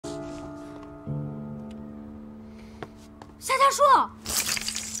夏家树，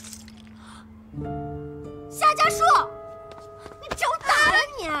夏家树，你找我打了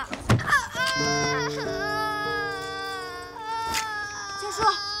你！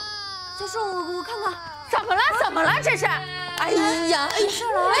家树，我看看，怎么了？怎么了？这是？哎呀，没事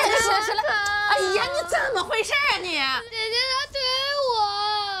了，是了。哎呀，你怎么回事啊你？姐姐她推我。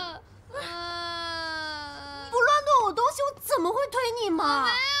你不乱动我东西，我怎么会推你嘛？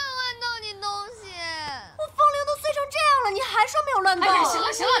没有乱动你东西。我风铃都碎成这样了，你还说没有乱动？哎呀，行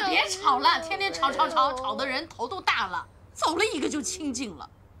了行了，别吵了，天天吵的人头都大了，走了一个就清静了。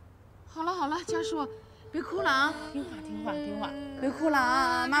好了，家树，别哭了啊，听话，别哭了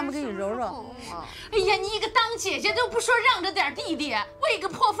啊，妈妈给你揉揉。哎呀，你一个当姐姐都不说让着点弟弟，为个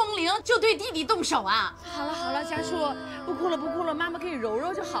破风铃就对弟弟动手啊？好了，家树，不哭了，妈妈给你揉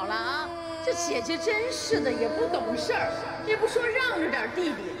揉就好了啊。这姐姐真是的，也不懂事儿，也不说让着点弟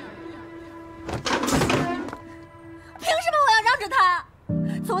弟。凭什么我要让着他？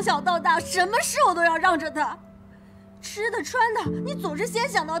从小到大，什么事我都要让着他。吃的穿的，你总是先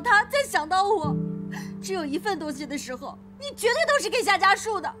想到他，再想到我。只有一份东西的时候，你绝对都是给夏家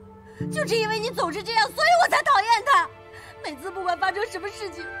树的。就是因为你总是这样，所以我才讨厌他。每次不管发生什么事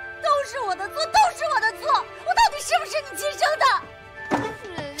情，都是我的错，都是我的错。我到底是不是你亲生的？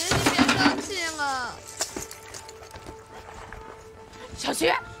姐姐，你别生气了。小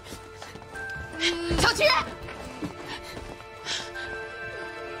菊，小菊。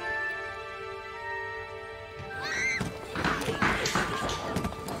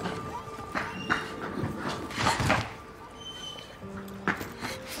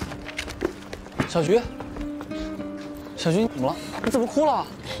小菊，你怎么了？你怎么哭了？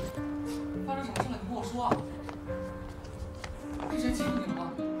发生什么事了？你跟我说啊！是谁欺负你了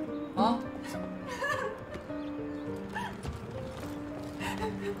吗？啊？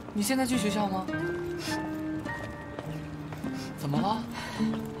你现在去学校吗？怎么了？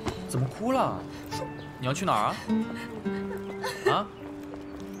怎么哭了？你要去哪儿啊？啊？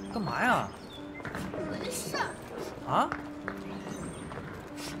干嘛呀？没事。啊？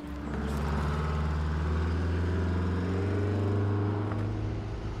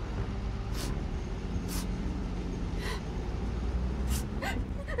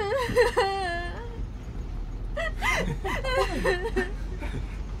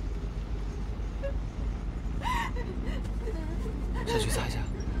小菊擦一下。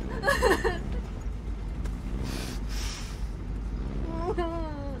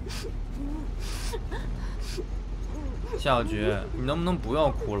小菊，你能不能不要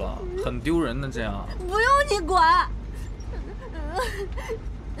哭了？很丢人的这样。不用你管。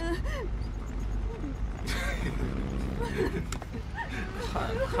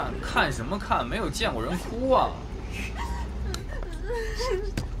看什么看？没有见过人哭啊！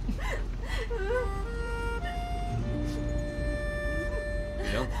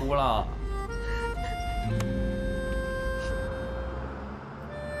别哭了。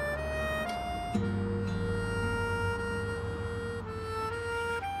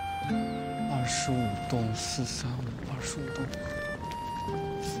25栋435，25栋。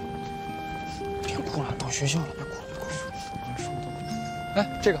别哭了，到学校了，别哭，25栋。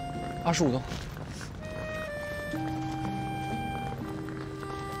哎，这个25栋。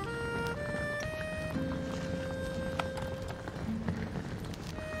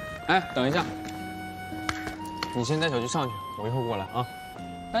哎，等一下，你先带小菊上去，我一会儿过来啊。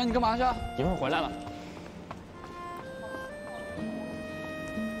哎，你干嘛去啊？一会儿回来了。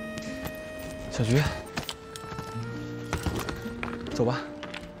小菊，走吧。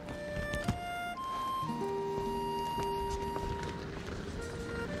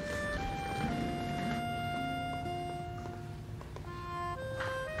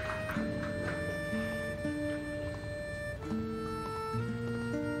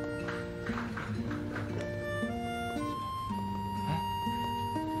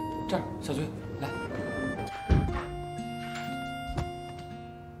这儿，小菊，来。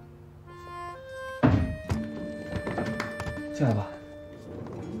进来吧。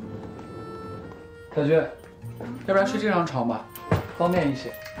小菊，要不然睡这张床吧，方便一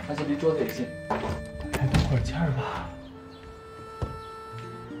些，而且离桌子也近。再等会儿劲儿吧。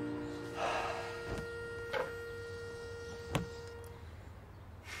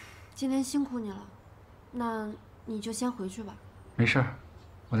今天辛苦你了，那你就先回去吧。没事儿，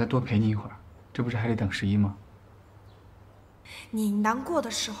我再多陪你一会儿，这不是还得等11吗？你难过的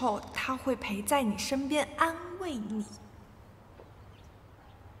时候，他会陪在你身边安慰你。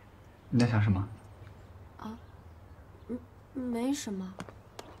你在想什么？啊，没什么。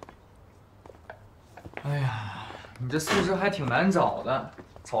哎呀，你这宿舍还挺难找的，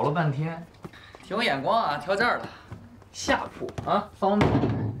找了半天，挺有眼光啊，挑这儿了。下铺啊，方便。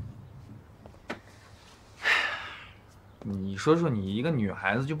你说说，你一个女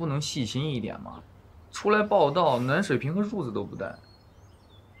孩子就不能细心一点吗？出来报道，暖水瓶和褥子都不带，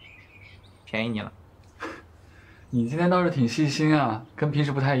便宜你了。你今天倒是挺细心啊，跟平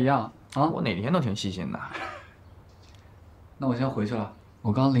时不太一样啊。我哪天都挺细心的。那我先回去了，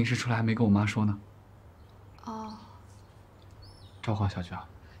我刚临时出来还没跟我妈说呢。哦，照顾好小菊啊，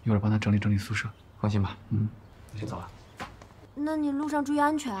一会儿帮她整理整理宿舍。放心吧，我先走了。那你路上注意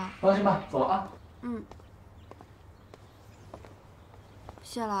安全啊。放心吧，走了啊。嗯，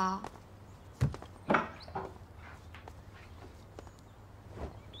谢了啊。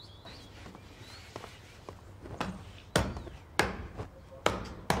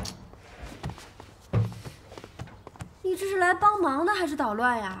你这是来帮忙的还是捣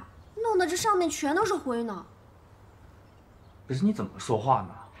乱呀？弄得这上面全都是灰呢。不是你怎么说话呢？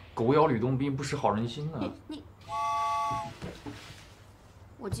狗咬吕洞宾，不识好人心呢。你，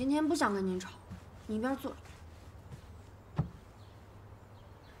我今天不想跟您吵，你一边坐着。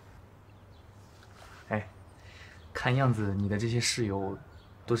哎，看样子你的这些室友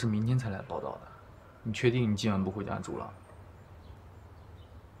都是明天才来报道的，你确定你今晚不回家住了？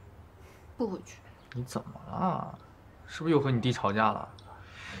不回去。你怎么了？是不是又和你弟吵架了？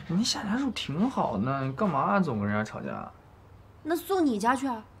你下家住挺好的，你干嘛总跟人家吵架？那送你家去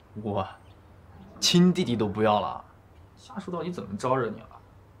啊？我亲弟弟都不要了，下属到底怎么招惹你了？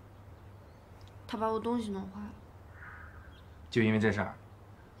他把我东西弄坏了。就因为这事儿，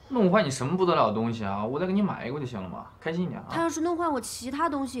弄坏你什么不得了的东西啊？我再给你买一个不就行了吗？开心一点啊！他要是弄坏我其他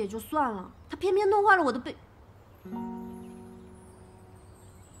东西也就算了，他偏偏弄坏了我的背。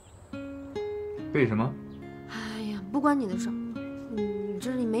背什么？哎呀，不关你的事儿。你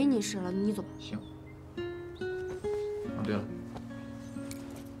这里没你事了，你走吧。行。哦，对了。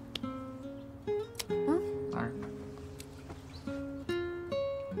拿着。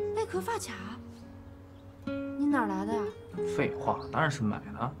贝壳发卡，你哪儿来的呀？废话，当然是买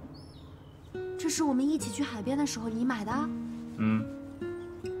的。这是我们一起去海边的时候你买的？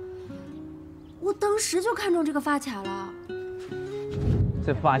我当时就看中这个发卡了。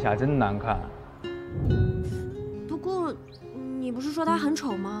这发卡真难看。不过，你不是说它很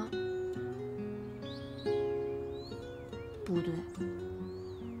丑吗？不对，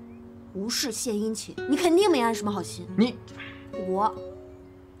无事献殷勤，你肯定没安什么好心。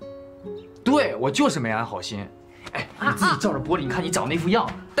对，我就是没安好心。哎，你自己照着玻璃，你看你长那副样，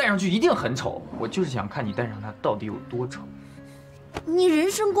戴上去一定很丑。我就是想看你戴上它到底有多丑。你人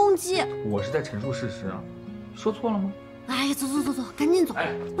身攻击！我是在陈述事实啊，说错了吗？哎呀，走，赶紧走！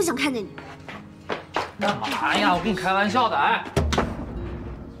哎，不想看见你。干嘛呀？我跟你开玩笑的，哎。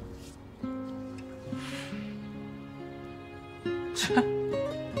切。